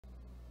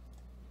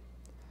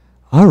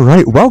All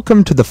right,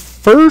 welcome to the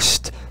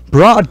first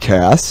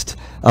broadcast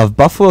of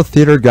Buffalo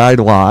Theater Guide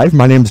Live.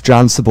 My name is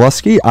John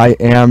Cebulski. I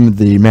am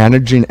the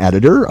managing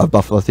editor of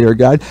Buffalo Theater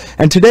Guide,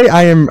 and today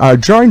I am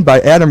joined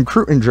by Adam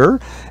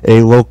Krutinger,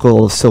 a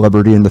local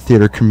celebrity in the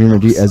theater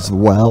community as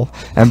well.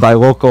 And by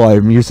local,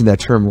 I'm using that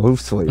term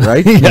loosely,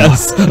 right?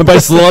 Yes. By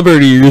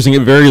celebrity, you're using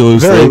it very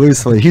loosely. Very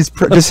loosely. He's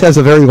just has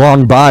a very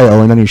long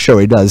bio in any show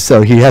he does,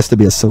 so he has to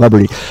be a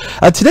celebrity.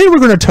 Today we're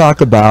going to talk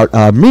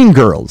about Mean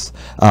Girls.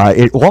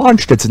 It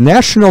launched its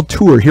national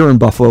tour here in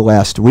Buffalo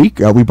last week.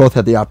 We both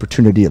had the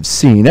opportunity of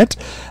seeing it.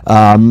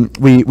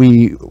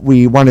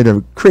 We wanted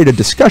to create a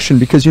discussion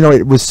because, you know,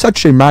 it was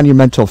such a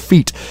monumental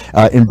feat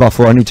in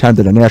Buffalo anytime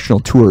that a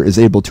national tour is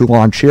able to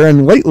launch here.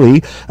 And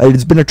lately,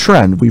 it's been a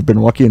trend. We've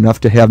been lucky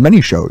enough to have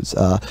many shows.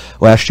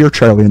 Last year,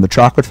 Charlie and the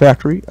Chocolate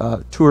Factory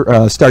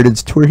started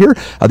its tour here.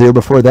 The year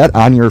before that,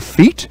 On Your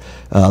Feet,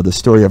 the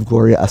story of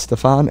Gloria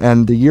Estefan.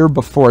 And the year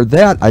before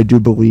that, I do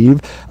believe,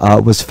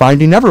 was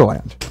Finding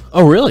Neverland.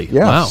 Oh, really?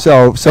 Yeah. Wow.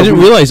 So I didn't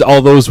realize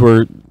all those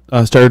were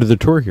started the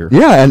tour here.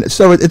 Yeah, and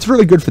so it's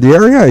really good for the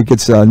area. It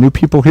gets new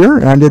people here,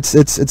 and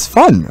it's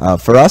fun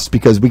for us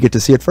because we get to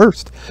see it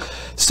first.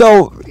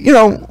 So, you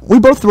know, we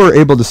both were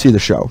able to see the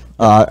show.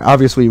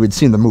 Obviously, we'd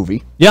seen the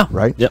movie. Yeah.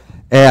 Right? Yep.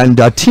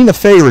 And Tina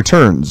Fey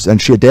returns,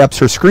 and she adapts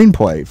her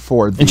screenplay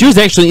for the... And she was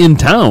actually in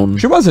town.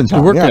 She was in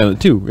town, She worked on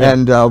it, too. Yeah.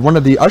 And one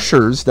of the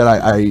ushers that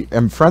I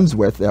am friends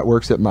with that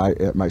works at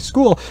my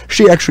school,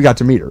 she actually got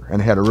to meet her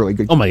and had a really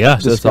good Oh, my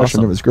gosh, that's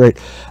discussion. awesome. It was great.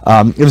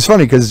 It was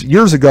funny because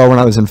years ago when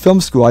I was in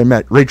film school, I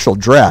met Rachel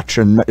Dratch.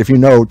 And if you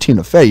know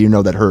Tina Fey, you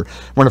know that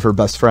one of her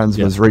best friends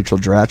was Rachel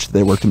Dratch.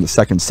 They worked in the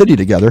Second City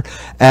together.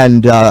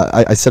 And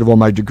I said, well,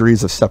 my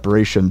degrees of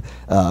separation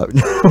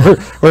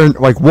were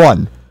like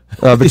one.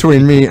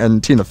 Between me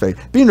and Tina Fey.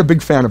 Being a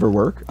big fan of her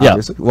work,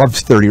 obviously.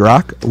 Loves 30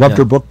 Rock. Loved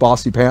her book,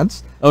 Bossy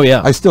Pants. Oh,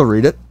 yeah. I still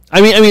read it.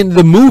 I mean,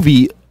 the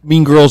movie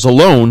Mean Girls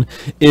alone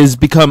is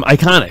become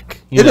iconic.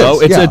 You know,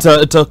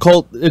 it's a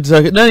cult. It's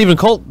not even a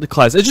cult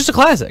classic. It's just a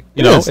classic.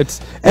 You know,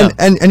 it's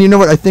and you know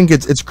what? I think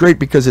it's great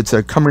because it's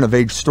a coming of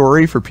age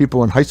story for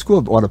people in high school.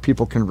 A lot of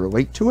people can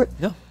relate to it.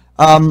 Yeah.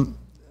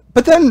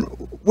 But then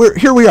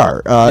here we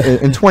are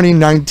in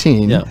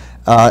 2019. Yeah.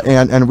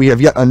 And we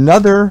have yet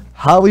another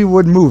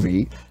Hollywood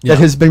movie that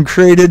has been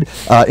created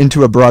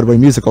into a Broadway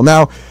musical.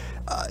 Now,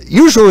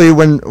 usually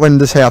when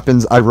this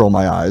happens, I roll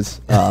my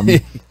eyes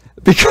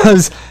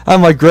because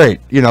I'm like,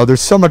 great, you know,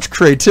 there's so much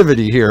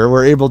creativity here.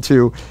 We're able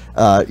to,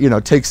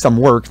 take some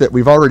work that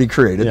we've already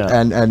created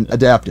and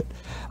adapt it.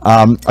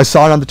 I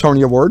saw it on the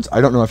Tony Awards. I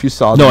don't know if you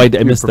saw it. No, I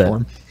missed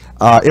that.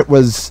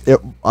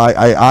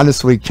 I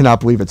honestly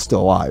cannot believe it's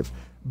still alive.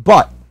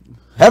 But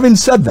having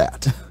said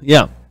that,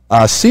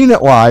 seeing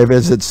it live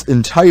as its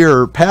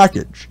entire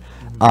package,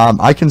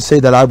 I can say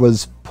that I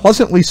was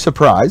pleasantly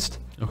surprised.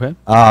 Okay.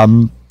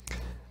 And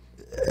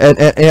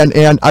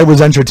I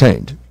was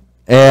entertained.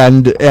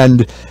 And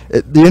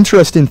the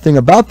interesting thing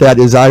about that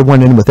is I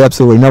went in with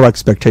absolutely no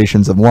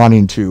expectations of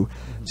wanting to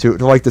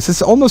like this.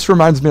 This almost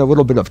reminds me a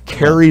little bit of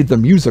Carrie the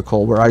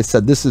musical, where I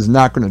said this is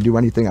not going to do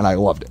anything, and I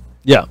loved it.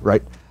 Yeah.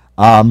 Right.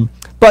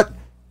 But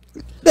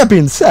that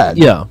being said,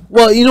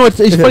 well, you know, it's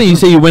funny you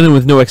say you went in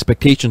with no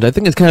expectations. I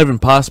think it's kind of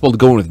impossible to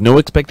go in with no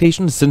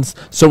expectations since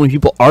so many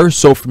people are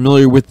so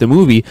familiar with the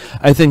movie.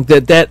 I think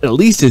that at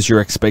least is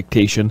your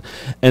expectation,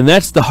 and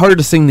that's the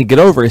hardest thing to get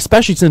over,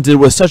 especially since it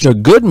was such a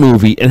good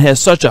movie and has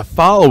such a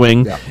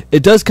following. Yeah.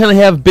 It does kind of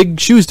have big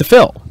shoes to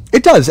fill.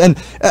 It does, and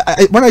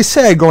when I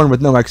say I go in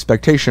with no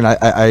expectation,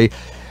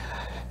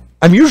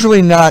 I'm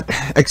usually not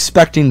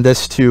expecting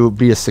this to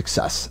be a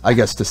success, I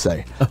guess to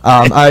say.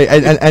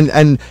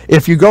 And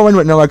if you go in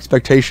with no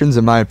expectations,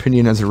 in my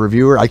opinion, as a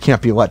reviewer, I can't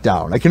be let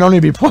down. I can only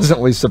be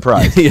pleasantly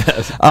surprised.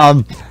 Yes.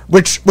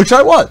 Which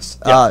I was.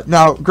 Yeah.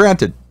 Now,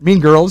 granted,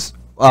 Mean Girls,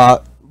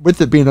 with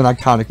it being an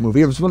iconic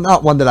movie, it was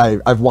not one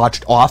that I've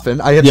watched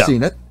often. I have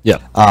seen it. Yeah.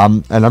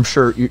 And I'm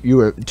sure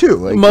you too.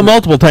 Like,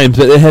 multiple times,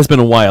 but it has been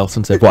a while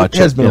since I've watched it.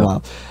 It has been a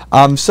while.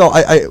 So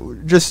I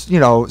just,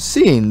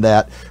 seeing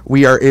that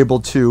we are able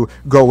to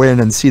go in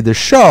and see the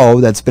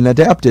show that's been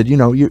adapted, you're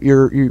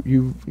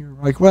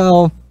like,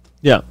 well,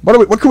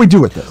 what can we do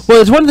with this? Well,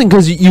 it's one thing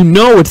because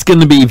it's going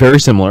to be very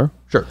similar.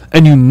 Sure.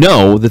 And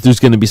that there's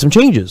going to be some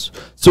changes.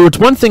 So it's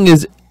one thing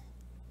is,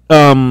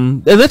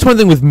 and that's one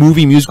thing with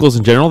movie musicals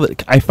in general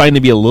that I find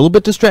to be a little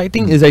bit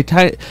distracting is I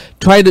tend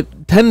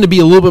to be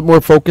a little bit more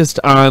focused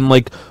on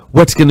like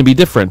what's going to be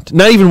different.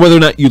 Not even whether or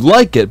not you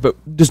like it, but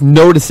just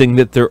noticing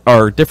that there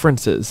are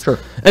differences. Sure.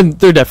 And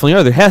there definitely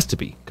are. There has to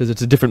be because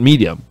it's a different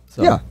medium.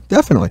 So. Yeah,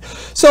 definitely.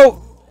 So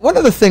one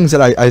of the things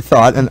that I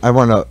thought, and I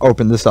want to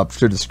open this up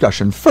to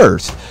discussion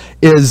first,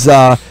 is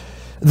the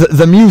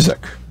music.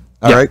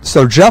 All right.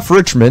 So Jeff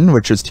Richman,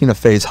 which is Tina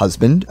Fey's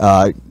husband,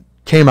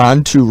 came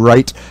on to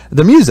write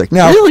the music.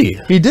 Now, really?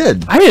 He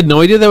did. I had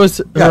no idea that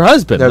was her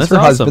husband. That's her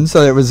husband.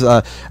 So it was.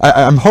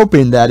 I'm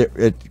hoping that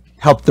it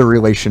helped the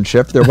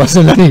relationship. There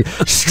wasn't any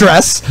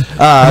stress. We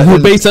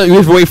have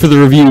to wait for the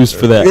reviews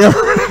for that. Yeah,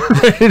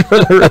 for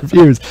the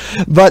reviews.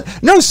 But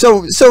no,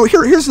 so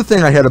here's the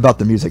thing I had about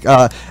the music.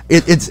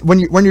 It's when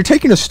you're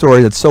taking a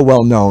story that's so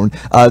well known,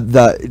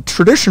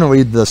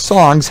 traditionally the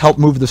songs help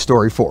move the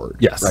story forward.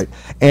 Yes. Right.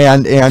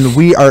 And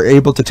we are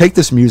able to take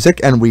this music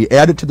and we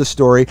add it to the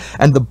story,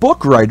 and the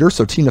book writer,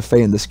 so Tina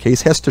Fey in this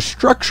case, has to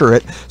structure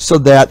it so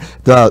that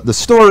the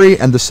story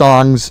and the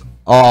songs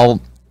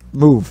all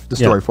move the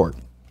story forward.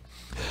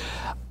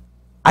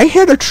 I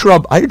had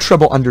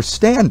trouble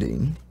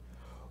understanding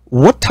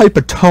what type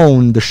of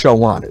tone the show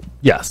wanted.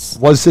 Yes.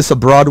 Was this a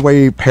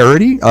Broadway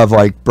parody of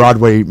like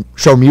Broadway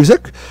show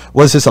music?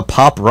 Was this a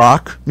pop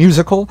rock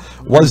musical?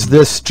 Was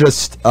this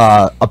just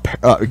a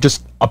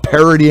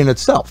parody in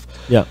itself?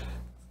 Yeah.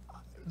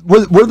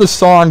 Were the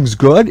songs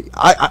good?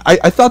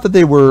 I thought that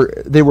they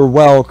were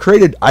well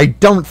created. I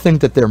don't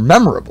think that they're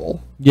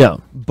memorable. Yeah.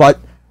 But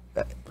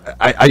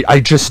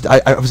I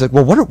was like,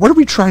 well, what are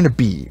we trying to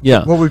be? Yeah.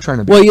 What were we trying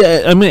to be? Well,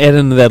 yeah, I'm going to add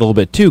into that a little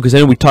bit, too, because I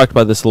know we talked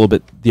about this a little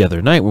bit the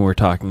other night when we were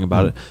talking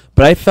about it.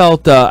 But I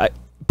felt,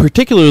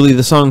 particularly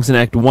the songs in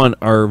Act 1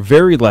 are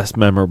very less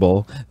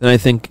memorable than I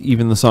think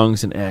even the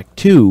songs in Act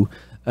 2.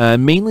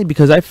 Mainly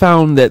because I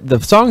found that the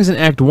songs in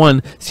Act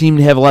 1 seemed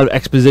to have a lot of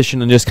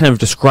exposition and just kind of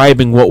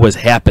describing what was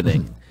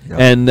happening. Yep.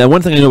 And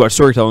one thing I know about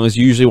storytelling is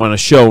you usually want to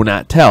show,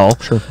 not tell.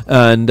 Sure.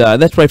 And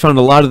that's why I found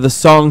a lot of the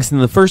songs in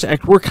the first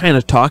act were kind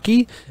of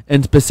talky.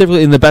 And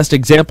specifically, and the best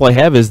example I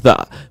have is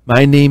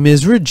 "My name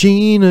is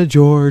Regina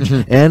George,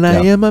 and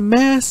I am a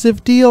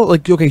massive deal."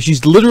 Like, okay,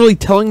 she's literally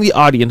telling the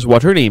audience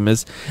what her name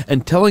is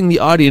and telling the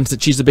audience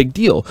that she's a big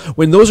deal.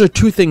 When those are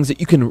two things that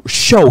you can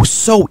show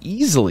so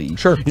easily.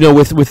 Sure. You know,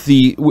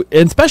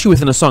 and especially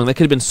within a song that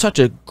could have been such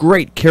a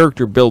great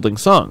character building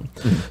song.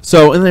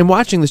 So, and I'm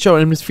watching the show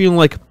and I'm just feeling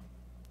like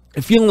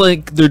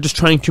they're just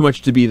trying too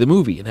much to be the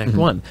movie in Act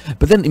 1.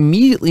 But then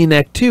immediately in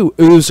Act 2,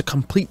 it was a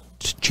complete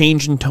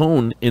change in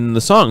tone in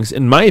the songs.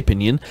 In my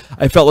opinion,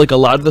 I felt like a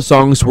lot of the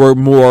songs were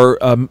more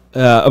of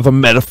a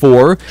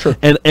metaphor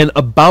and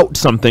about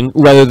something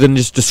rather than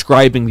just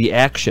describing the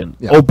action.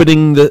 Yeah.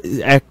 Opening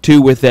the Act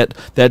 2 with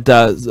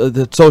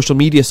the social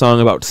media song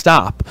about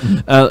stop.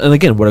 And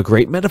again, what a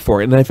great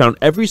metaphor. And I found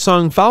every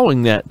song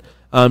following that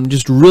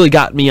just really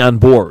got me on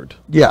board.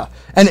 Yeah,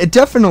 and it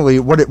definitely,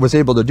 what it was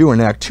able to do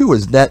in Act 2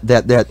 is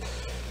that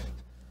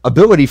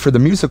ability for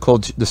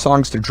the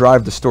songs to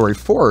drive the story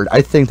forward.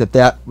 I think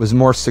that was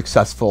more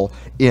successful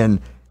in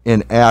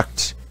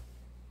Act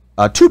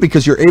 2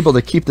 because you're able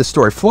to keep the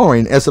story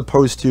flowing as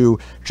opposed to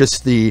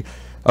just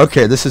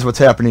okay, this is what's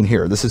happening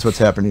here, this is what's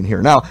happening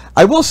here. Now,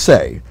 I will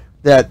say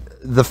that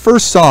the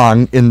first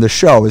song in the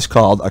show is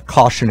called A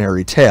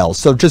Cautionary Tale.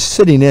 So just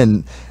sitting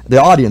in the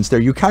audience there,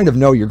 you kind of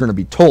know you're going to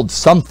be told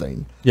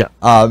something. Yeah.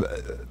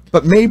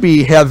 But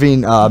maybe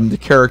having the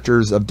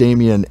characters of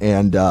Damien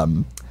and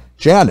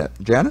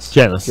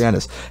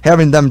Janice,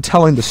 having them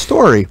telling the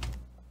story,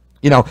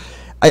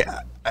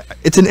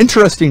 it's an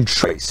interesting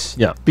choice.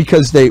 Yeah.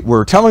 Because they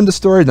were telling the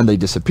story, then they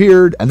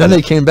disappeared, and then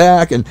they came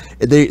back, and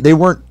they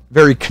weren't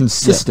very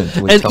consistent.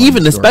 Yeah. And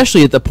even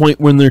especially at the point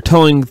when they're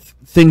telling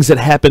things that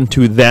happen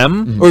to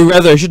them, or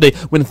rather I should say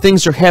when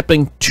things are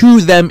happening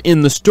to them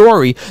in the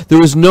story, there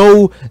was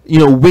no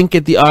wink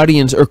at the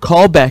audience or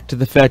call back to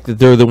the fact that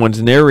they're the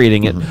ones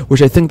narrating it,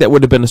 which I think that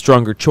would have been a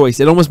stronger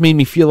choice. It almost made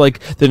me feel like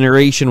the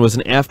narration was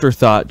an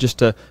afterthought just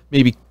to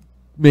maybe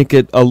make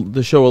it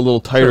the show a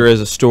little tighter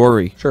as a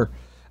story. Sure.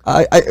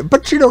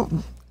 But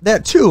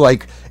that too,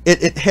 like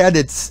it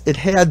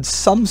had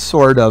some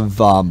sort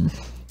of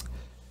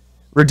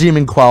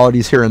redeeming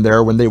qualities here and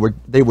there when they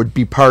would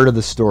be part of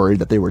the story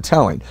that they were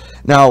telling.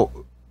 Now,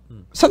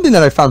 something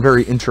that I found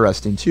very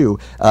interesting too,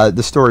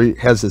 the story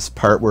has this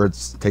part where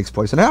it takes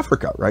place in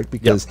Africa, right?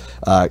 Because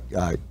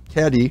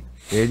Katie,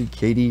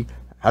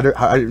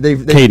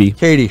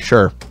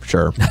 sure,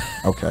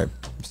 okay.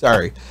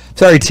 Sorry,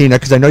 Tina,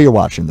 because I know you're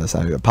watching this.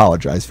 I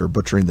apologize for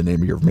butchering the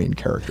name of your main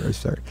character. I'm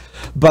sorry,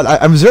 but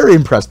I'm very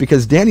impressed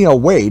because Danielle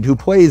Wade, who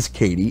plays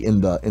Katie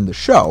in the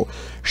show,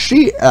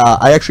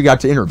 I actually got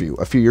to interview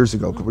a few years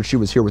ago when she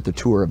was here with the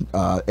tour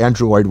of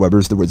Andrew Lloyd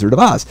Webber's The Wizard of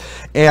Oz,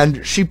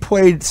 and she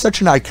played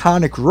such an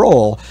iconic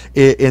role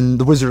in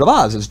The Wizard of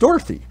Oz as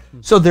Dorothy.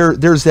 So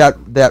there's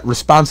that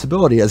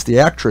responsibility as the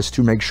actress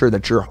to make sure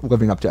that you're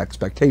living up to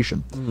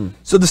expectation.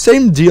 So the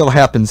same deal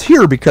happens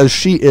here because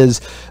she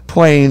is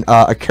playing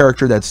a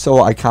character that's so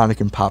iconic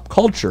in pop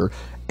culture,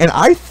 and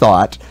I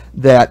thought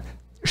that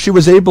she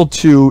was able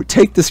to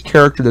take this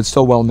character that's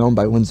so well known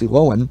by Lindsay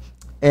Lohan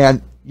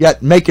and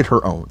yet make it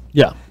her own.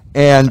 Yeah,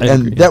 and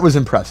that was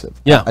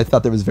impressive. Yeah, I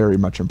thought that was very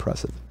much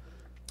impressive.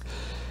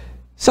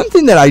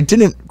 Something that I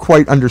didn't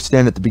quite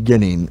understand at the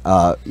beginning,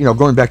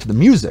 going back to the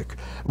music,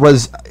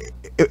 was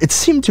it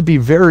seemed to be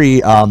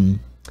very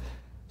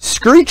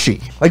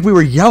screechy. Like we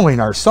were yelling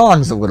our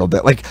songs a little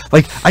bit. Like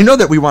I know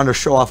that we want to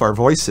show off our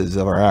voices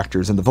of our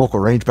actors and the vocal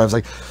range, but I was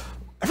like,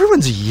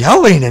 everyone's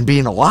yelling and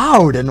being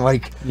loud and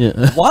like,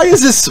 Yeah.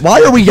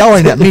 why are we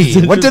yelling at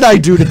me? What did I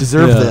do to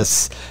deserve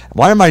this?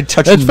 Why am I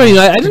touching? That's funny.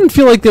 I didn't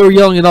feel like they were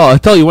yelling at all. I'll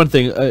tell you one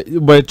thing,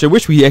 which I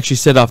wish we actually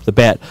said off the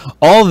bat.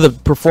 All the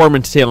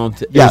performance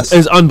talent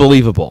is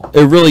unbelievable.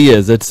 It really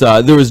is. It's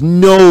there was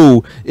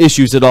no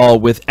issues at all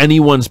with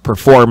anyone's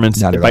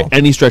performance by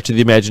any stretch of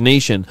the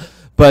imagination.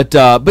 But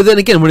then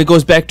again, when it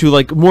goes back to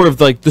like more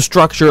of like the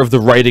structure of the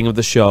writing of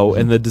the show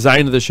and the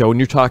design of the show, and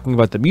you're talking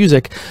about the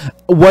music,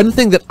 one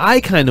thing that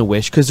I kind of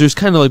wish, because there's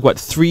kind of like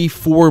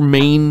 3-4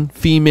 main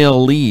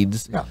female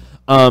leads. Yeah.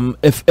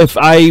 If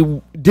I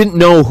didn't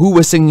know who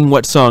was singing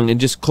what song and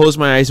just closed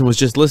my eyes and was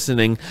just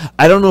listening,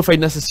 I don't know if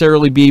I'd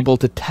necessarily be able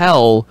to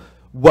tell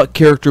what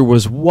character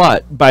was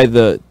what by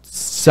the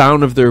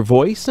sound of their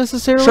voice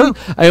necessarily. Sure.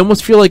 I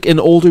almost feel like in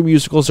older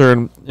musicals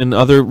or in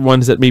other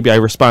ones that maybe I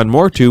respond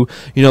more to,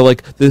 you know,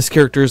 like this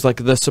character is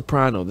like the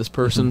soprano, this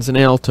person's an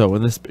alto,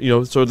 and this, you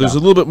know, so there's a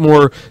little bit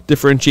more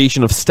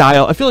differentiation of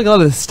style. I feel like a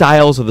lot of the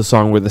styles of the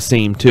song were the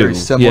same too. Very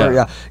similar,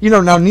 yeah. You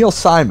know, now Neil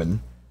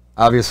Simon,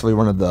 obviously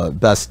one of the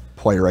best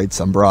playwrights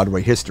on Broadway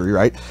history,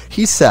 right?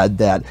 He said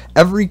that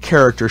every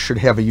character should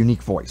have a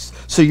unique voice.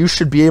 So you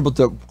should be able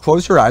to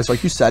close your eyes,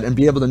 like you said, and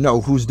be able to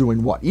know who's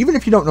doing what. Even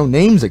if you don't know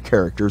names of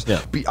characters,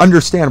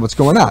 understand what's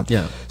going on.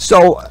 Yeah.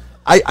 So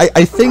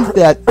I think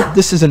that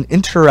this is an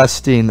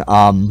interesting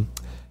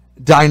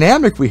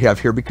dynamic we have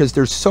here because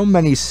there's so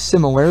many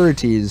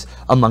similarities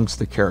amongst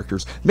the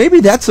characters. Maybe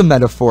that's a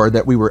metaphor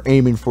that we were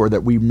aiming for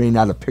that we may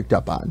not have picked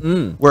up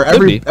on. Where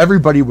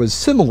everybody was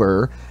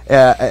similar,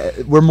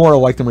 we're more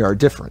alike than we are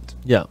different.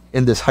 Yeah.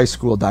 In this high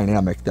school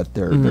dynamic that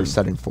they're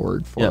setting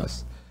forward for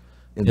us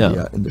in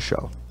the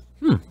show.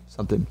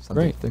 Something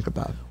to think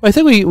about. Well, I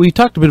think we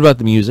talked a bit about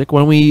the music. Why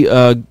don't we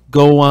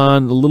go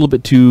on a little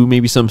bit to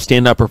maybe some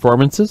standout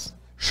performances?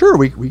 Sure,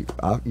 we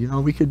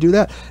we could do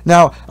that.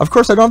 Now, of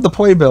course, I don't have the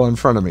playbill in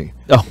front of me,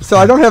 so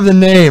I don't have the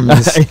names.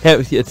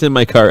 It's in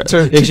my car.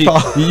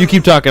 You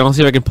keep talking. I'll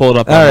see if I can pull it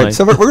up. All right,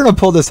 so we're going to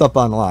pull this up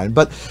online.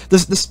 But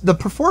the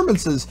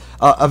performances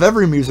of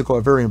every musical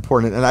are very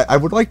important, and I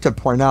would like to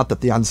point out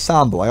that the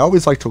ensemble. I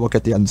always like to look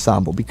at the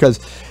ensemble because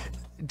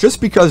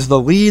just because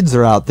the leads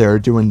are out there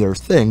doing their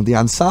thing, the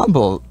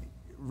ensemble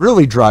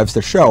really drives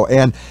the show.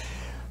 And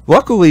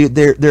luckily,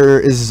 there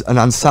is an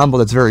ensemble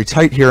that's very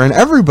tight here, and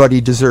everybody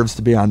deserves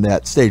to be on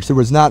that stage. There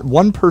was not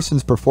one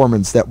person's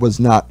performance that was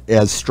not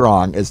as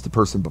strong as the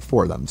person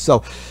before them.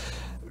 So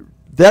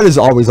that is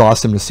always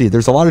awesome to see.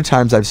 There's a lot of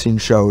times I've seen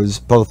shows,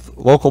 both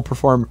local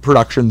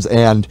productions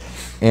and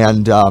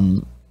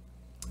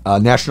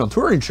national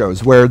touring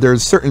shows, where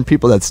there's certain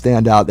people that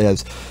stand out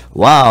as,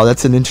 wow,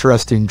 that's an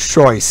interesting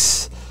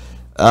choice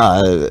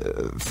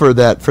for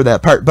that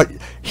part. But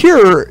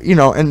here, you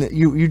know, and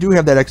you do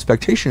have that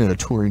expectation in a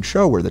touring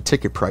show where the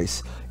ticket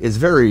price is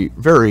very,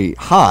 very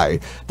high,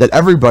 that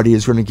everybody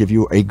is going to give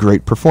you a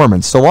great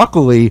performance. So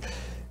luckily,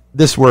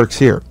 this works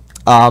here.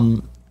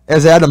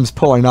 As Adam's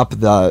pulling up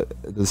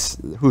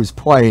who's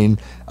playing,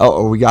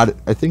 we got it.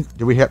 I think,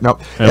 do we have, no.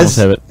 I almost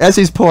have it. As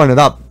he's pulling it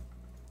up,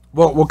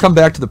 we'll come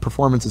back to the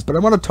performances, but I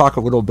want to talk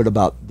a little bit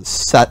about the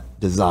set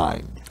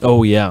design.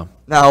 Oh, yeah.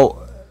 Now,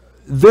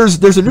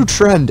 there's a new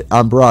trend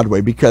on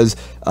Broadway because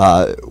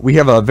we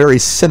have a very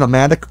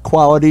cinematic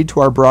quality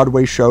to our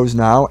Broadway shows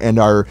now, and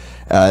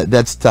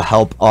that's to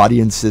help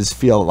audiences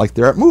feel like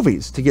they're at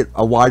movies, to get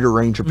a wider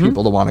range of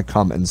people to want to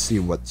come and see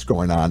what's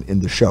going on in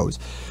the shows.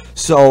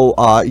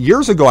 So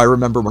years ago, I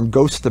remember when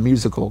Ghost the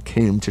Musical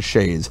came to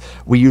Shays,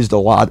 we used a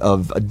lot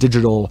of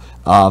digital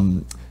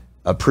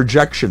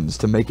projections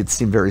to make it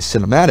seem very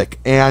cinematic.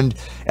 And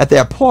at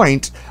that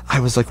point, I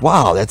was like,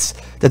 wow, that's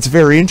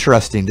very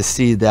interesting to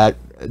see that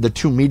the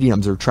two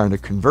mediums are trying to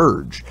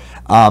converge.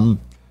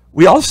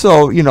 We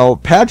also, you know,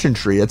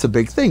 pageantry, that's a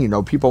big thing. You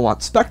know, people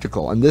want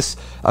spectacle. And this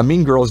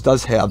Mean Girls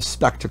does have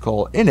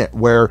spectacle in it,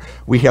 where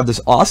we have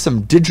this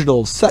awesome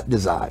digital set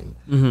design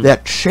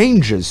that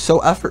changes so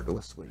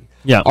effortlessly.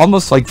 Yeah.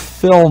 Almost like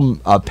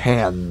film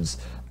pans.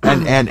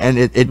 And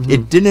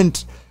it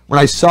didn't, when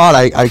I saw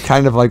it, I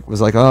kind of like was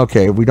like, oh,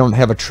 okay, we don't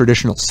have a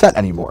traditional set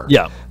anymore.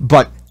 Yeah.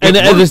 But and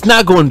it's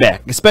not going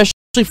back, especially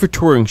for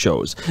touring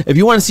shows. If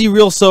you want to see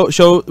real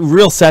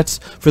sets,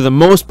 for the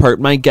most part,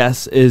 my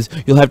guess is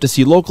you'll have to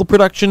see local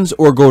productions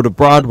or go to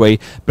Broadway.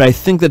 But I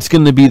think that's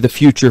going to be the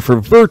future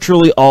for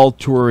virtually all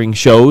touring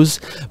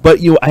shows. But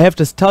I have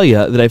to tell you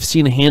that I've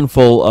seen a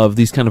handful of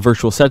these kind of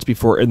virtual sets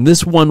before, and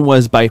this one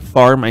was by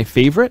far my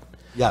favorite.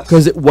 Yes.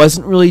 Because it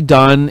wasn't really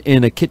done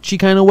in a kitschy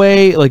kind of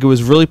way. Like, it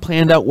was really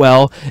planned out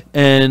well,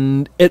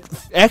 and it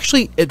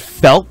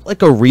felt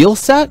like a real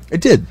set.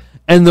 It did.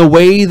 And the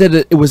way that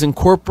it was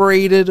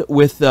incorporated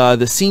with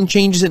the scene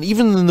changes, and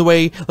even in the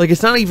way, like,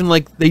 it's not even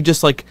like they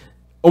just, like,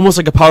 almost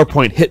like a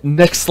PowerPoint, hit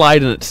next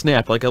slide and it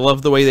snapped. Like, I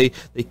love the way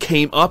they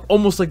came up,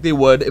 almost like they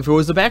would if it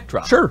was a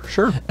backdrop. Sure.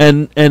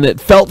 And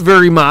it felt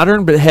very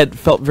modern, but it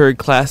felt very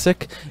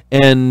classic.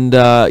 And,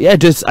 I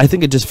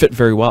think it just fit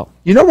very well.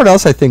 You know what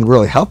else I think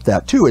really helped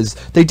that, too, is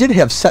they did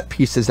have set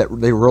pieces that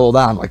they rolled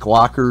on, like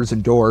lockers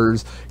and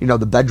doors, you know,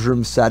 the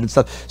bedroom set and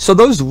stuff. So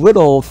those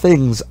little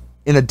things,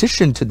 in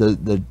addition to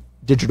the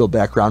digital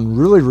background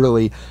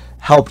really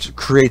helped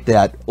create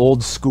that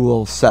old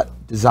school set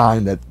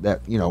design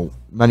that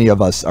many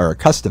of us are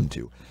accustomed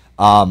to.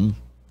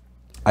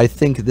 I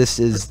think this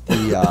is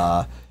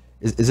the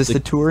is this the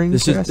touring?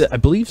 This is, I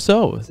believe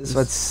so.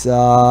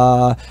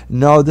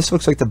 No, this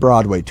looks like the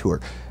Broadway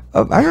tour.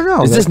 I don't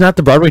know. Is this not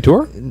the Broadway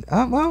tour?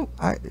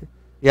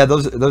 Yeah,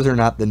 those are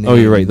not the names. Oh,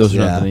 you're right. Those are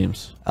not the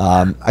names.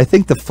 I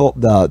think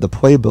the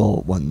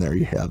Playbill one there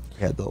you had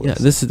those. Yeah,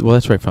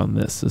 that's where I found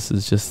this. This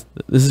is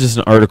just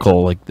an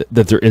article like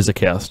that there is a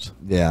cast.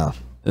 Yeah.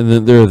 And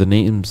then there are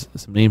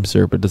some names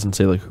there, but it doesn't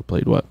say like who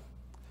played what.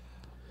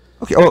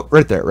 Okay. Oh,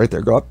 right there.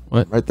 Go up.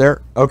 What? Right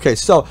there. Okay.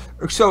 So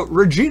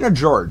Regina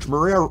George,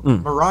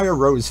 Mariah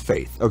Rose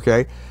Faith.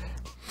 Okay.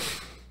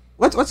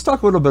 Let's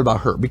talk a little bit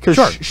about her because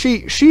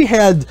she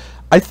had,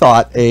 I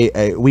thought,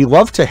 a we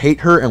love to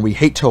hate her and we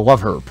hate to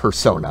love her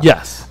persona.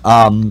 Yes.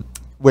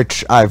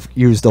 Which I've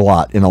used a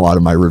lot in a lot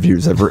of my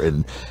reviews I've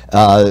written.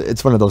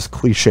 It's one of those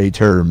cliche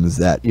terms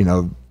that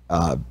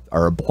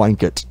are a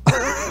blanket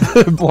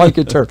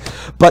term,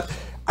 but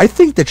I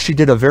think that she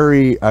did a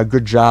very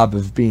good job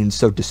of being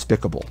so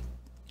despicable.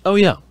 Oh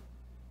yeah.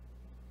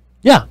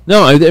 Yeah.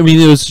 No, I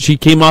mean she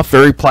came off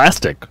very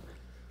plastic.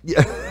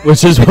 Yeah.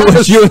 Which is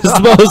what she was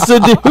supposed to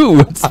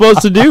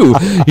do.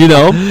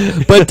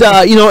 But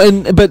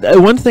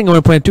one thing I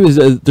want to point out too is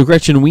the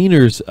Gretchen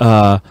Wiener's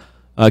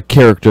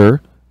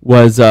character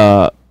was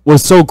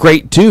so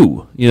great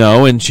too,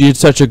 and she had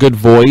such a good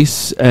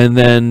voice. And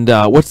then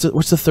what's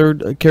the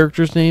third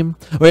character's name?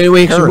 Wait,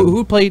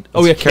 who played?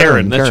 Oh yeah,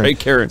 Karen. That's right,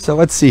 Karen. So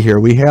let's see here.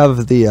 We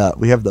have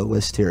the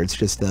list here. It's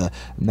just a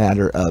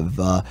matter of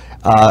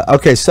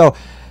okay. So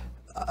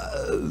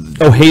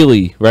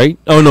Haley, right?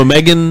 Oh no,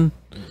 Megan.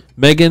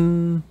 We are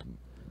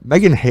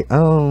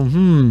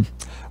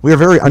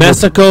very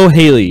Masako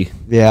Haley.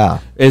 Yeah,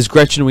 is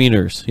Gretchen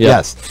Wieners. Yeah.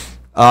 Yes.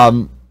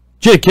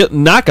 She had a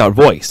knockout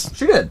voice.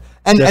 She did.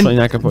 And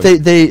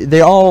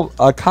they all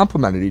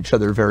complemented each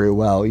other very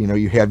well.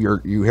 You have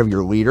your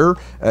leader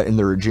in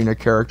the Regina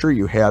character.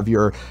 You have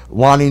your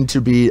wanting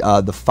to be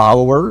the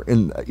follower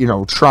and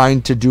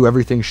trying to do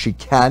everything she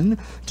can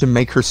to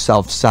make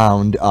herself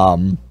sound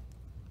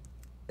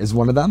is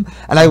one of them.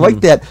 And I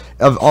like that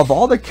of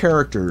all the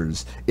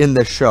characters in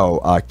the show,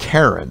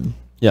 Karen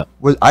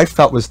I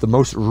felt was the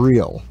most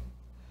real.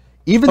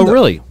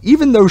 Really?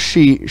 Even though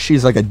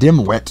she's like a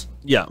dimwit.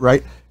 Yeah.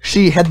 Right?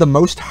 She had the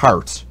most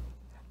heart.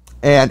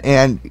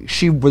 And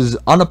she was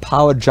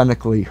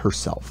unapologetically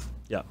herself.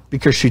 Yeah.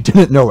 Because she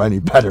didn't know any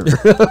better.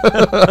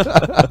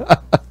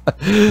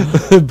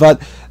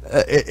 But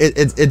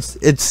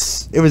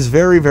it was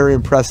very, very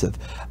impressive.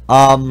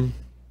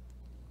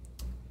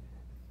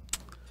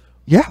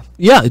 Yeah.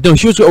 Yeah. No,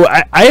 she was.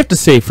 I have to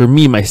say, for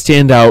me, my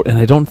standout, and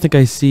I don't think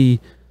I see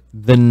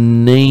the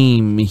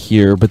name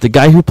here, but the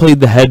guy who played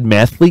the head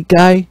mathlete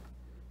guy.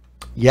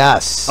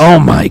 Yes. Oh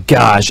my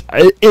gosh!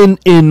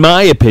 In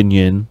my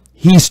opinion,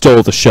 he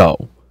stole the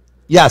show.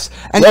 Yes.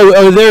 And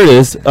there it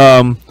is.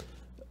 Kabir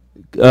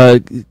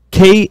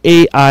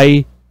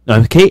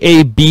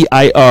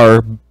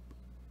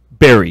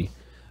Barry.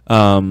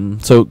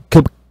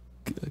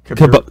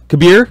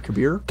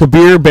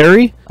 Kabir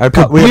Barry.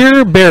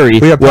 Kabir Barry.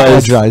 We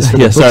apologize for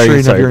the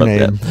butchering of your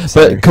name.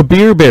 But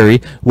Kabir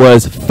Barry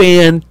was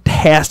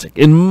fantastic.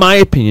 In my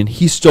opinion,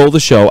 he stole the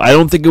show. I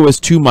don't think it was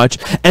too much.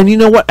 And you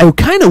know what? I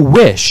kind of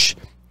wish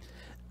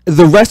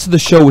the rest of the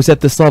show was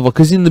at this level,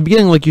 because in the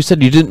beginning, like you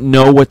said, you didn't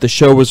know what the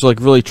show was like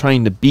really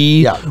trying to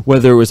be,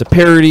 whether it was a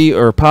parody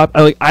or a pop.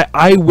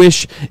 I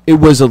wish it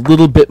was a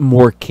little bit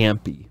more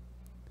campy.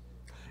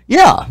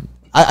 Yeah,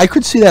 I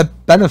could see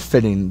that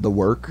benefiting the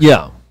work.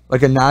 Yeah,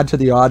 like a nod to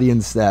the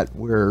audience that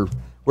we're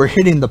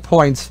hitting the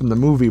points from the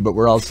movie, but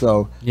we're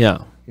also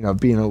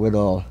being a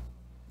little.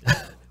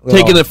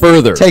 Taking it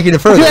further. I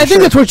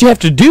think that's what you have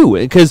to do,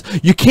 because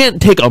you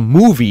can't take a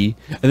movie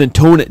and then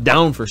tone it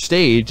down for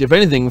stage. If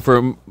anything,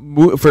 for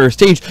a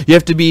stage, you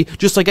have to be,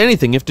 just like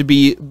anything, you have to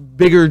be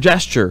bigger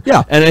gesture.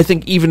 Yeah. And I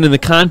think even in the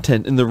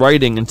content, in the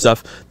writing and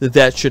stuff,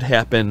 that should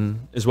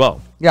happen as well.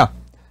 Yeah.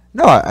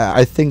 No,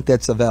 I think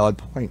that's a valid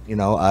point.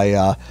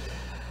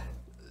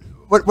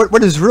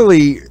 What is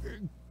really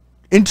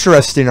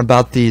interesting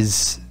about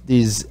these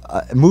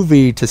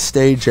movie to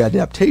stage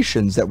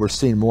adaptations that we're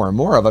seeing more and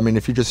more of. I mean,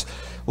 if you just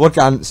look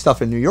on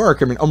stuff in New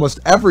York, I mean, almost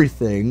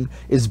everything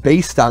is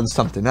based on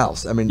something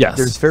else. I mean,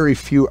 there's very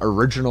few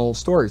original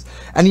stories.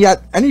 And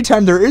yet,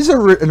 anytime there is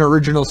an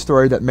original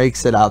story that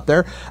makes it out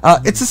there,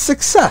 it's a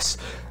success.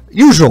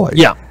 Usually.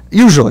 Yeah.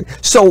 Usually.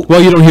 So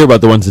well, you don't hear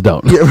about the ones that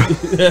don't.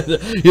 There's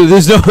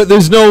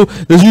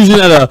usually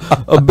not a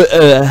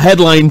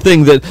headline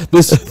thing that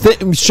this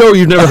show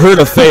you've never heard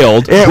of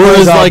failed.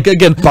 Whereas, like,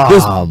 again,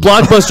 this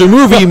blockbuster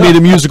movie made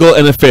a musical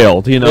and it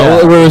failed.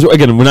 Whereas,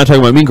 again, we're not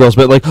talking about Mean Girls,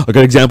 but like a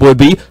good example would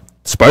be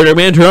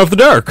Spider-Man: Turn Off the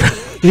Dark.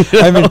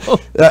 I mean,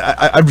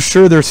 I'm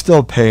sure they're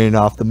still paying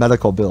off the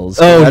medical bills.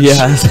 Oh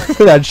yes,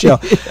 for that show.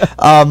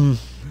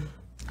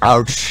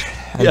 Ouch.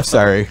 I'm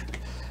sorry.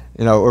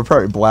 we're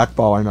probably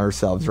blackballing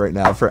ourselves right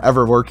now for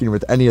ever working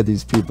with any of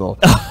these people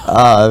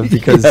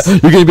because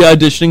you're going to be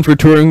auditioning for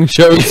touring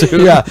shows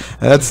too. Yeah,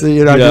 that's I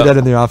do that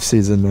in the off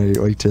season. I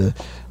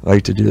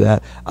like to do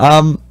that.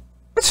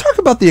 Let's talk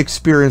about the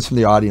experience from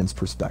the audience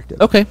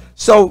perspective. Okay.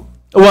 So,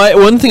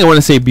 one thing I want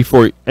to say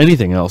before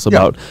anything else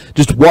about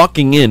just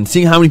walking in,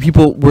 seeing how many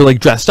people were like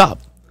dressed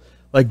up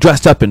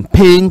in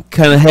pink,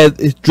 kind of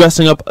had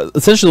dressing up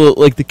essentially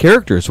like the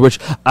characters, which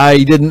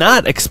I did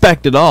not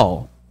expect at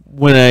all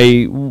when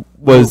I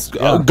was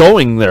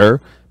going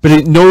there. But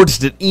I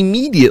noticed it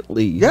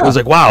immediately. Yeah. I was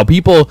like, wow,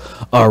 people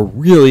are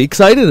really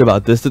excited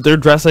about this, that they're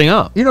dressing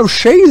up.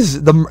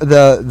 Shays,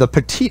 the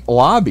petite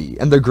lobby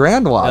and the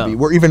grand lobby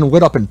were even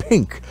lit up in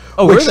pink.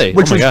 Oh, were they?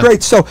 Which was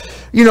great. So,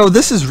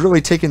 this is really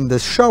taking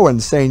this show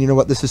and saying,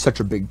 this is such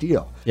a big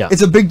deal. Yeah.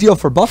 It's a big deal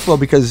for Buffalo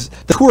because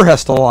the tour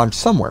has to launch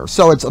somewhere.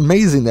 So it's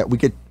amazing that we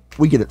get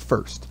it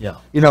first. Yeah.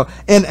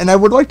 And I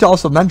would like to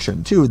also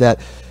mention, too,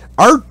 that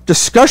our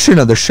discussion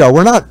of the show,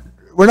 we're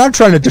not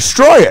trying to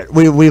destroy it.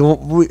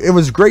 It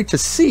was great to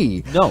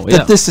see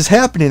that this is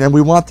happening, and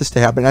we want this to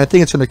happen. And I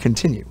think it's going to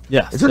continue.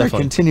 Yeah, it's going to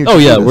continue. Oh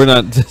yeah, we're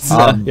not.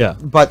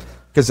 But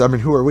because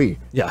who are we?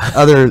 Yeah,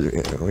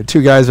 other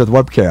two guys with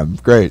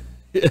webcam. Great.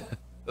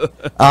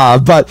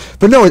 But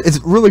no, it's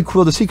really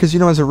cool to see because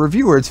as a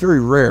reviewer, it's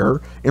very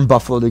rare in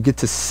Buffalo to get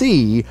to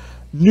see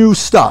new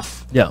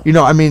stuff. Yeah.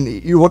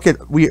 You look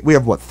at we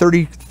have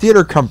 30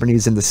 theater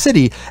companies in the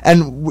city,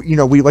 and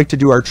we like to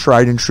do our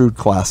tried and true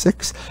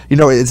classics.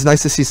 It's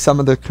nice to see some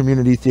of the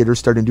community theaters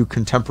starting to do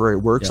contemporary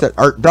works that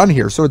aren't done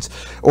here. So it's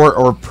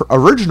or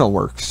original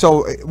works.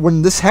 So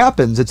when this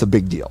happens, it's a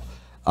big deal.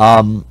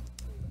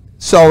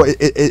 So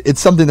it's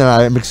something that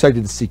I'm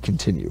excited to see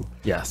continue.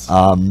 Yes.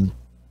 Where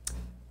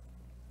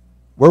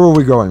were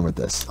we going with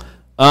this?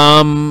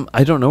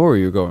 I don't know where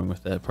you're going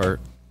with that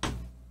part.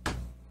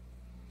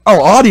 Oh,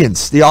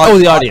 audience. The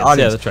audience. audience.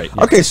 Yeah, that's right.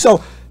 Yeah. Okay,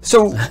 so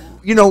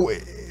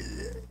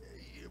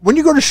when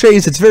you go to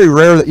Shays, it's very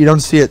rare that you don't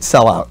see it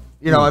sell out.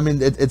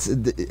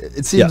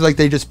 It seems like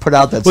they just put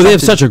out that. Well, they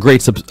have such a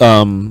great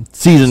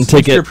season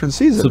ticket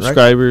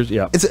subscribers.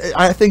 Right? Yeah,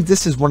 I think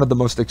this is one of the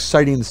most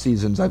exciting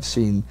seasons I've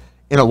seen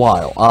in a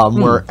while,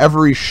 where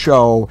every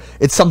show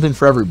it's something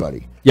for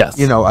everybody. Yes.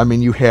 You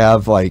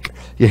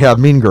have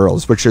Mean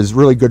Girls, which is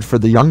really good for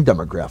the young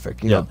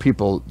demographic.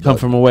 People come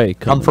from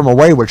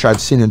away, which I've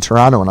seen in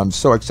Toronto, and I'm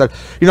so excited.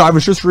 I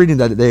was just reading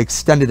that they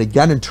extended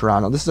again in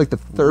Toronto. This is like the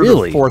third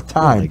or fourth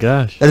time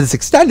that it's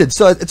extended.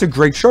 So it's a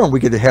great show, and we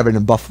get to have it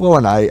in Buffalo,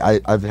 and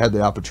I've had the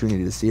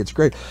opportunity to see. It's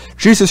great.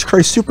 Jesus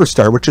Christ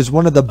Superstar, which is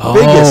one of the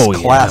biggest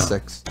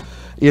classics.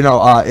 It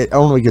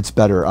only gets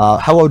better.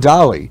 Hello,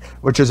 Dolly,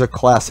 which is a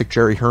classic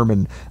Jerry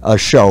Herman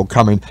show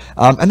coming.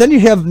 And then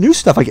you have new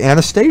stuff like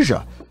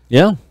Anastasia.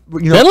 Yeah.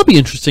 That'll be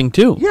interesting,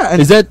 too. Yeah.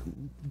 And is that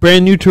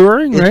brand new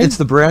touring, right? It's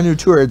the brand new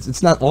tour.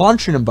 It's not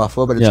launching in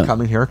Buffalo, but it's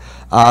coming here.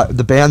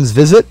 The Band's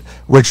Visit,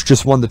 which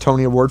just won the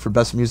Tony Award for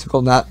Best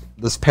Musical, not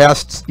this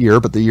past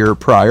year, but the year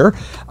prior.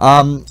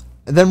 And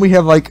then we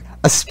have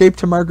Escape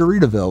to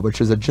Margaritaville,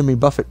 which is a Jimmy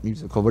Buffett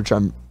musical, which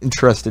I'm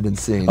interested in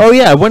seeing. Oh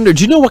yeah, I wonder.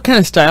 Do you know what kind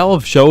of style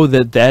of show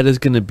that is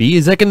going to be?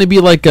 Is that going to be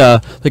like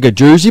a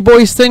Jersey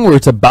Boys thing where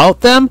it's about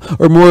them,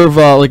 or more of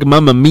like a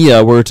Mamma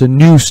Mia where it's a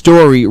new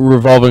story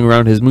revolving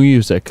around his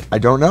music? I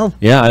don't know.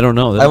 Yeah, I don't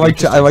know. I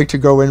like to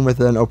go in with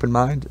an open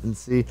mind and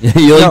see.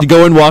 You like to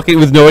go in walking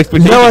with no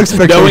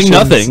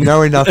expectations,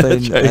 knowing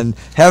nothing, right. And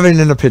having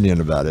an opinion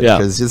about it.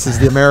 Because this is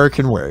the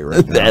American way,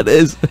 right now. That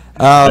is.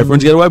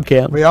 Everyone's got a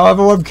webcam. We all have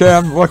a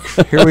webcam. Look.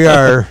 Here we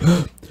are.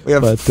 We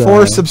have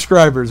 4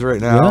 subscribers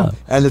right now,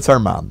 and it's our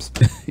moms.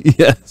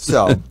 Yes.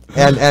 So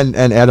and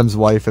Adam's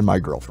wife and my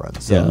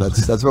girlfriend. So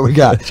that's what we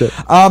got.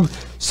 Right.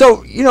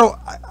 So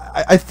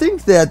I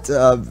think that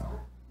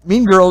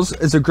Mean Girls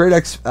is a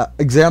great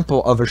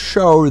example of a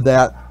show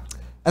that,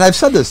 and I've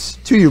said this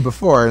to you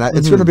before, and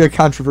it's going to be a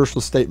controversial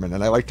statement,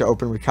 and I like to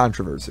open with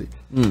controversy.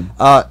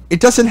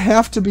 It doesn't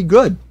have to be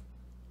good.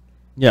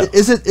 Yeah.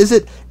 Is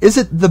it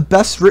the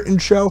best written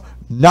show?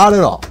 Not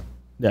at all.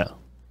 Yeah.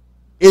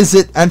 Is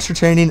it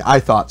entertaining? I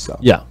thought so.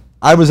 Yeah.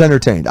 I was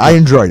entertained. I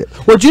enjoyed it.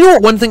 Well, do you know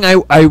what? One thing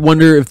I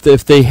wonder if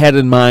they had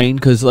in mind,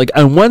 because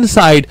on one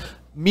side,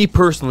 me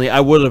personally, I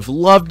would have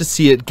loved to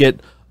see it get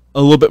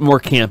a little bit more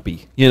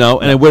campy, and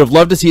I would have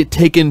loved to see it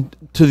taken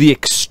to the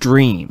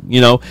extreme,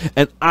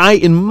 and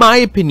in my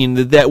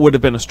opinion, that would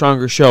have been a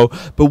stronger show.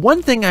 But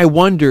one thing I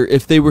wonder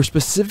if they were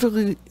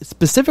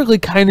specifically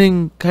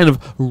kind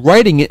of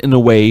writing it in a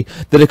way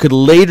that it could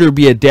later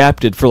be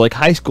adapted for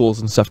high schools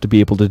and stuff to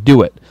be able to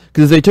do it.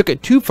 Because if they took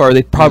it too far,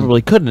 they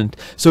probably couldn't.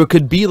 So it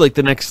could be like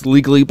the next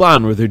Legally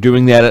Blonde, where they're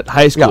doing that at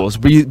high schools.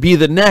 Yeah. Be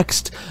the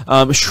next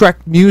Shrek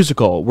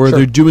musical, where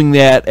they're doing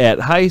that at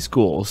high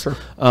schools. Sure.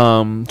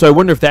 So I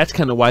wonder if that's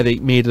kind of why they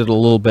made it a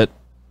little bit,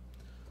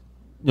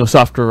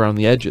 softer around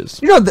the edges.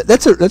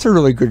 That's a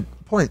really good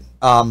point.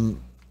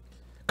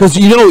 Because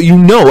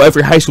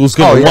every high school is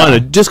going to want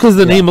it just because of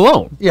the name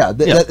alone. Yeah,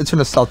 it's going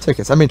to sell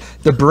tickets. I mean,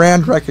 the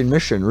brand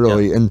recognition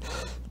really, and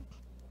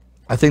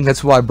I think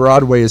that's why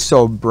Broadway is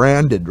so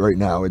branded right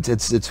now.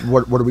 It's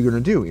what are we going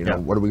to do? Yeah.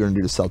 What are we going to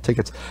do to sell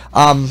tickets?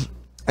 And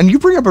you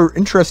bring up an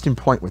interesting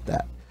point with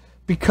that,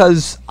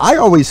 because I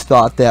always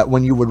thought that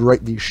when you would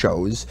write these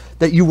shows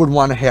that you would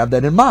want to have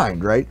that in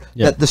mind, right?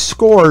 Yeah. That the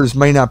scores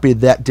may not be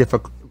that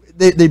difficult.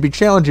 They'd be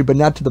challenging, but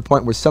not to the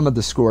point where some of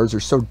the scores are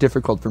so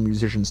difficult for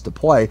musicians to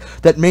play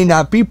that may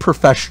not be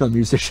professional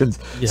musicians.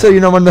 Yeah.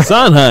 So when the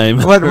Sondheim,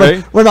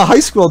 right? when a high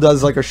school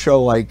does like a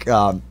show like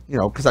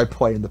because I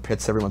play in the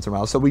pits every once in a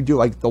while, so we do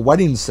like The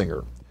Wedding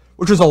Singer,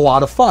 which was a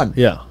lot of fun.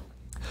 Yeah.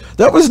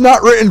 That was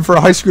not written for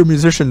a high school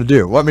musician to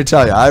do. Let me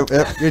tell you,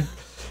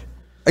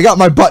 I got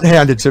my butt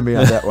handed to me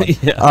on that one.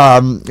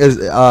 Yeah.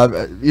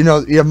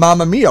 You have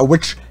Mamma Mia,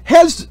 which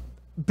has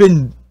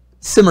been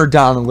simmered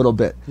down a little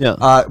bit.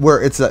 Yeah.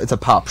 Where it's a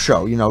pop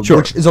show, Sure.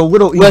 which is a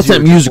little easier. Well, that's not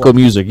to musical work.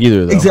 music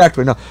either, though.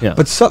 Exactly. No. Yeah.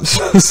 But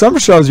some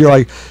shows you're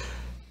like,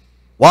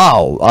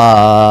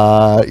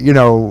 wow,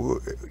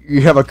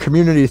 you have a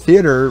community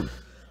theater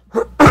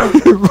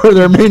where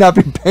they may not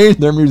be paying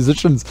their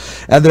musicians,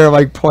 and they're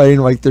like playing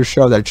like their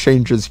show that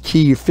changes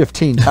key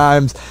 15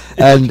 times,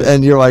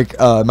 and you're like,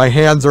 my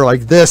hands are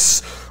like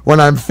this when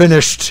I'm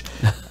finished.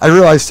 I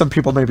realize some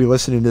people may be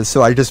listening to this,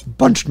 so I just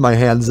bunched my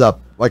hands up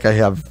like I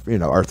have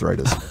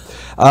arthritis.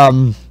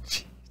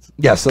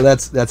 Yeah, so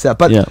that's that.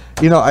 But Yeah.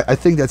 I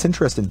think that's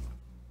interesting.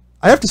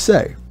 I have to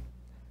say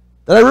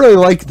that I really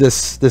like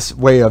this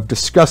way of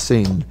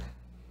discussing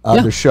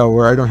the show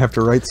where I don't have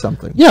to write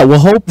something. Yeah, well,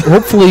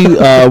 hopefully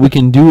we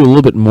can do a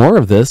little bit more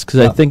of this, because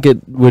I think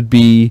it would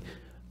be,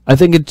 I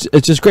think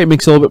it's just great. It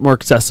makes it a little bit more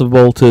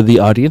accessible to the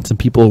audience and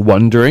people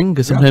wondering,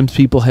 because sometimes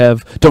people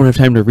don't have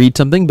time to read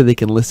something, but they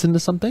can listen to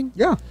something.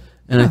 Yeah.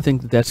 And I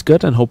think that's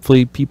good, and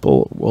hopefully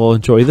people will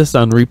enjoy this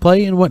on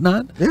replay and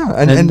whatnot. Yeah,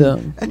 and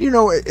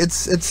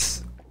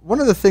it's one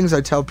of the things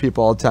I tell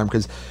people all the time,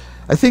 because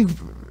I think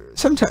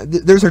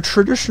sometimes there's a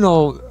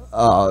traditional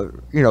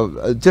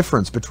a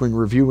difference between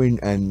reviewing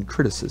and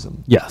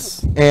criticism.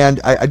 Yes. And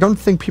I don't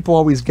think people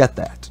always get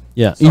that.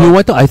 Yeah. So, you know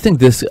what, though? I think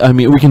this,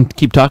 we can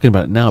keep talking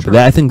about it now, but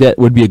I think that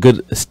would be a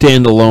good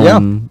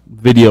standalone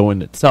video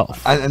in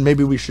itself. And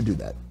maybe we should do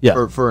that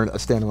for a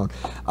standalone.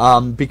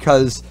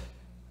 Because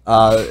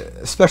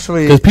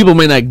especially... Because people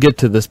may not get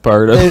to this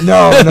part.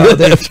 No,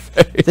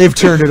 they've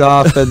turned it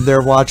off, and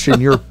they're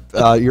watching your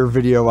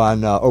video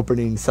on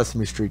opening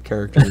Sesame Street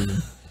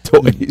characters.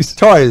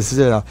 Toys,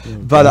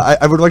 But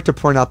I would like to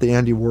point out the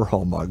Andy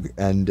Warhol mug,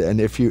 and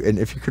if you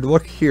could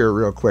look here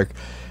real quick,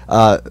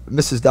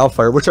 Mrs.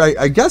 Doubtfire, which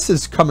I guess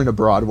is coming to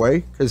Broadway,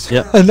 because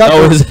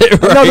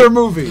another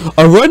movie.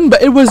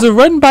 It was a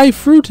run by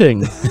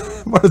Fruiting.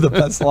 One of the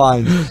best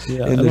lines. I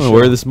don't know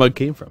where this mug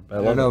came from. I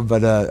don't know,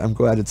 but I'm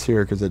glad it's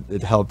here because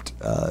it helped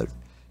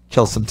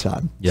kill some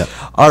time. Yeah.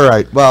 All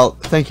right. Well,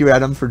 thank you,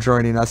 Adam, for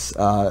joining us,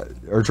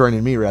 or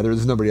joining me rather.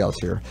 There's nobody else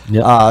here.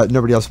 Yeah.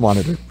 Nobody else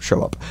wanted to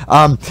show up.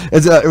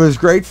 It was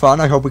great fun.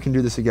 I hope we can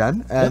do this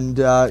again. And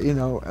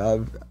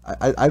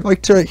I'd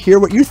like to hear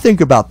what you think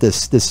about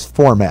this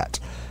format.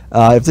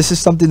 If this is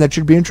something that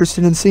you'd be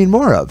interested in seeing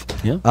more of,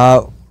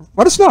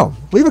 let us know.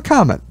 Leave a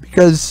comment,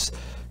 because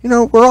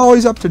we're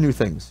always up to new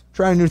things,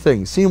 trying new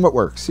things, seeing what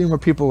works, seeing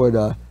what people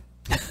would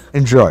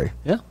enjoy.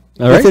 Yeah.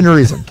 All right. Within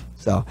reason.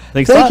 So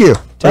thank you.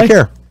 Take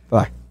care.